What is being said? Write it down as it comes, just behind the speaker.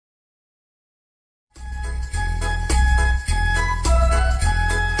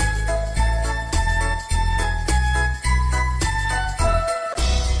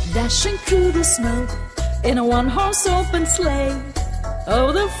dashing through the snow in a one-horse open sleigh.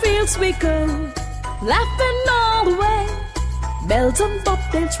 Over the fields we go, laughing all the way. Bells and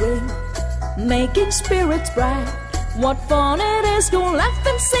bobtails ring, making spirits bright. What fun it is to laugh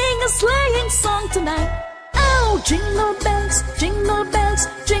and sing a sleighing song tonight. Oh, jingle bells,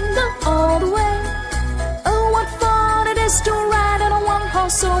 jingle all the way. Oh, what fun it is to ride in a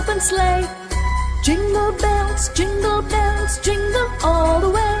one-horse open sleigh. Jingle bells, jingle all the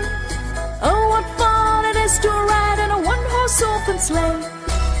way. Oh, what fun it is to ride in a one-horse open sleigh.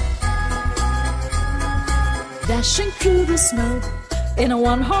 Dashing through the snow in a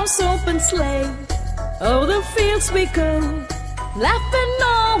one-horse open sleigh. Over the fields we go, laughing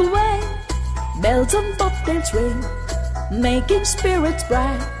all the way. Bells and bobtails ring, making spirits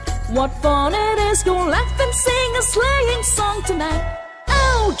bright. What fun it is to laugh and sing a sleighing song tonight.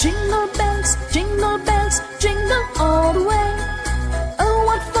 Oh, jingle bells, jingle all the way. Oh,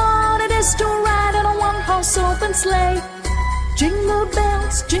 what fun it is to ride in a one-horse open sleigh. Jingle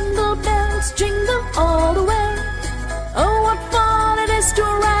bells, jingle all the way. Oh, what fun it is to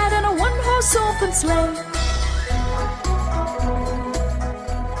ride in a one-horse open sleigh.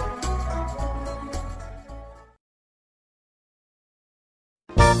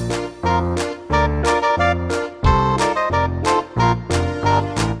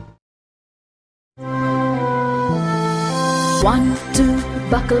 One, two,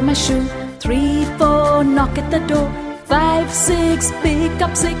 buckle my shoe. 3, 4, knock at the door. 5, 6, pick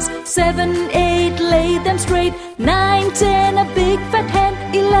up 6. 7, 8, lay them straight. 9, 10, a big fat hen.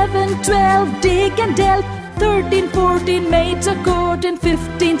 11, 12, dig and delve. 13, 14, maids a courting.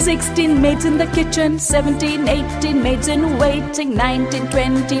 15, 16, maids in the kitchen. 17, 18, maids in waiting. 19,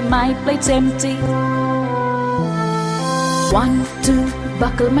 20, my plate's empty. 1, 2,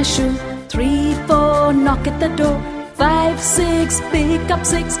 buckle my shoe. 3, 4, knock at the door. 5, 6, pick up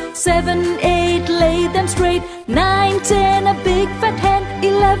 6. 7, 8, lay them straight. 9, 10, a big fat hen.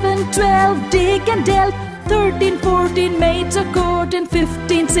 11, 12, dig and delve. 13, 14, maids a courting.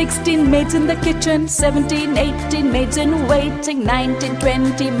 15, 16, maids in the kitchen. 17, 18, maids in waiting. 19,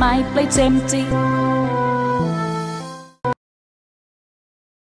 20, my plate's empty.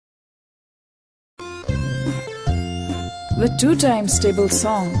 The 2 times table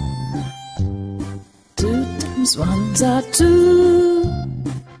song. 2 times 1s are 2.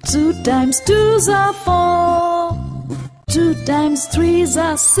 2 times 2s are 4. 2 times 3s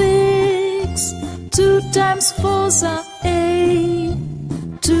are 6. 2 times 4s are 8.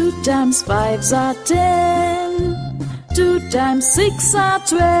 2 times 5s are 10. 2 times 6 are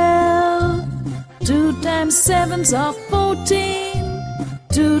 12. 2 times 7s are 14.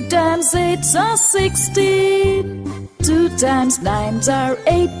 2 times 8s are 16. 2 times 9s are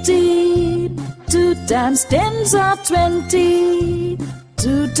 18. 2 times 10s are 20.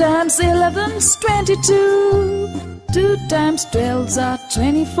 2 times 11's 22. 2 times 12's are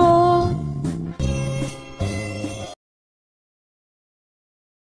 24.